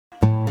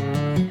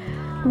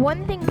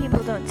One thing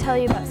people don't tell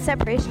you about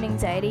separation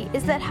anxiety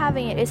is that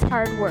having it is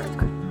hard work.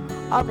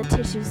 All the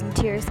tissues and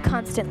tears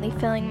constantly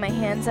filling my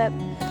hands up.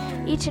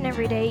 Each and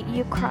every day,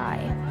 you cry.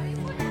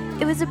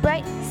 It was a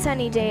bright,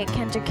 sunny day at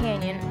Kenter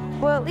Canyon.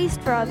 Well, at least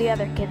for all the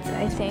other kids,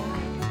 I think.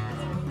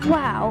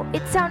 Wow,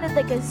 it sounded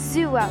like a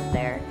zoo out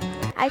there.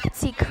 I could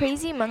see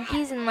crazy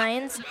monkeys and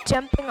lions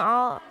jumping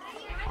all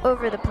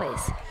over the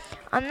place.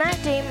 On that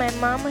day, my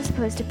mom was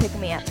supposed to pick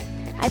me up.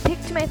 I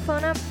picked my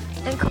phone up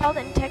and called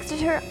and texted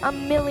her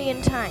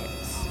 1,000,000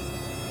 times.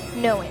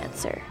 No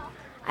answer.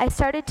 I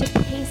started to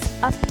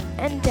pace up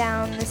and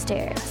down the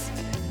stairs.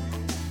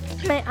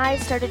 My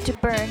eyes started to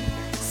burn.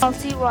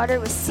 Salty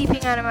water was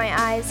seeping out of my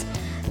eyes.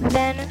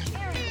 Then,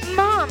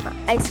 "Mom!"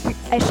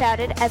 I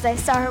shouted as I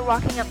saw her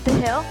walking up the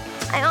hill.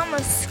 I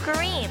almost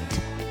screamed.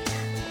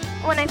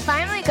 When I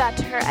finally got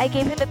to her, I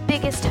gave her the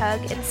biggest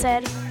hug and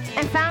said,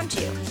 "I found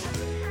you."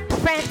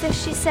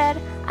 "Francis," she said,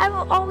 "I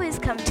will always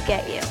come to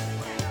get you."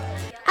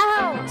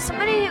 Ow!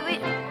 Somebody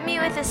hit me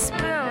with a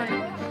spoon.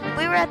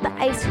 We were at the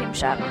ice cream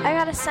shop. I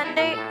got a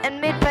sundae, and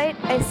mid-bite,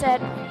 I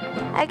said,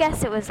 "I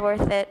guess it was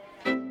worth it."